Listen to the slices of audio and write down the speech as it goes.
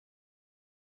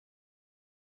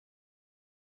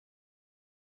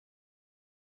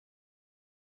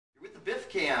with BIFF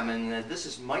Cam, and this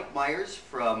is Mike Myers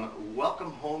from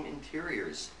Welcome Home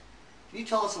Interiors. Can you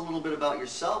tell us a little bit about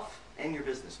yourself and your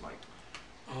business, Mike?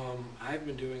 I've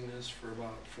been doing this for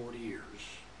about 40 years.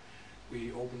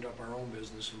 We opened up our own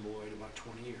business in Beloit about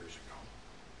 20 years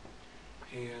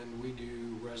ago. And we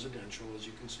do residential, as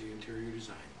you can see, interior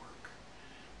design work.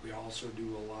 We also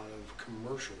do a lot of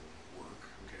commercial work,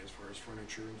 okay, as far as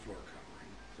furniture and floor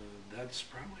covering. That's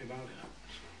probably about it.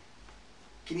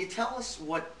 Can you tell us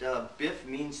what BIFF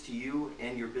means to you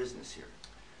and your business here?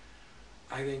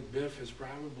 I think BIFF is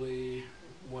probably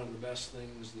one of the best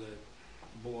things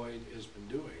that Beloit has been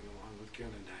doing, along with Ken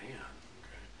and Diane.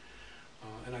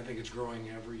 Okay? And I think it's growing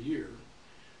every year.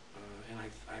 And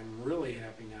I'm really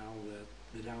happy now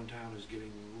that the downtown is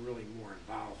getting really more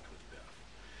involved with BIFF,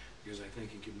 because I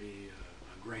think it can be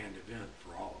a grand event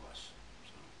for all of us.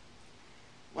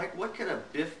 Mike, what can a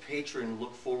BIFF patron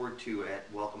look forward to at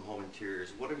Welcome Home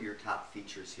Interiors? What are your top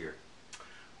features here?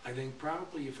 I think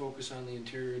probably you focus on the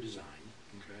interior design,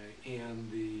 okay, and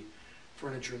the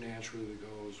furniture naturally that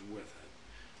goes with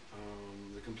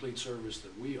it. The complete service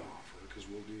that we offer, because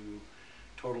we'll do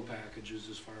total packages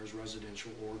as far as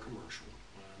residential or commercial,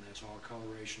 and that's all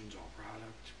colorations, all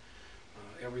product,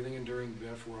 everything. And during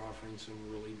BIFF, we're offering some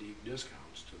really deep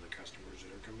discounts to the customers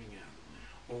that are coming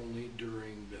in, only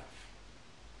during BIFF.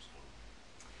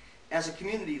 As a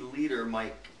community leader,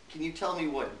 Mike, can you tell me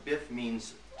what BIFF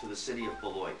means to the city of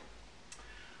Beloit?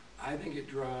 I think it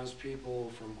draws people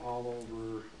from all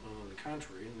over the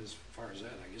country, and as far as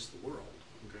that, I guess the world,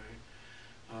 okay?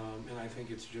 And I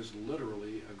think it's just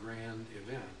literally a grand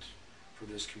event for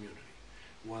this community,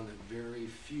 one that very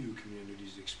few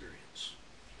communities experience.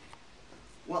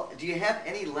 Well, do you have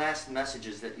any last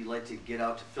messages that you'd like to get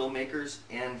out to filmmakers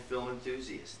and film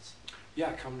enthusiasts?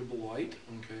 Yeah, come to Beloit,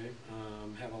 okay,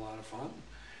 have a lot of fun,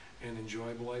 and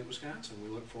enjoy Beloit, Wisconsin. We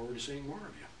look forward to seeing more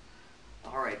of you.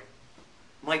 All right.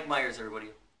 Mike Myers, everybody.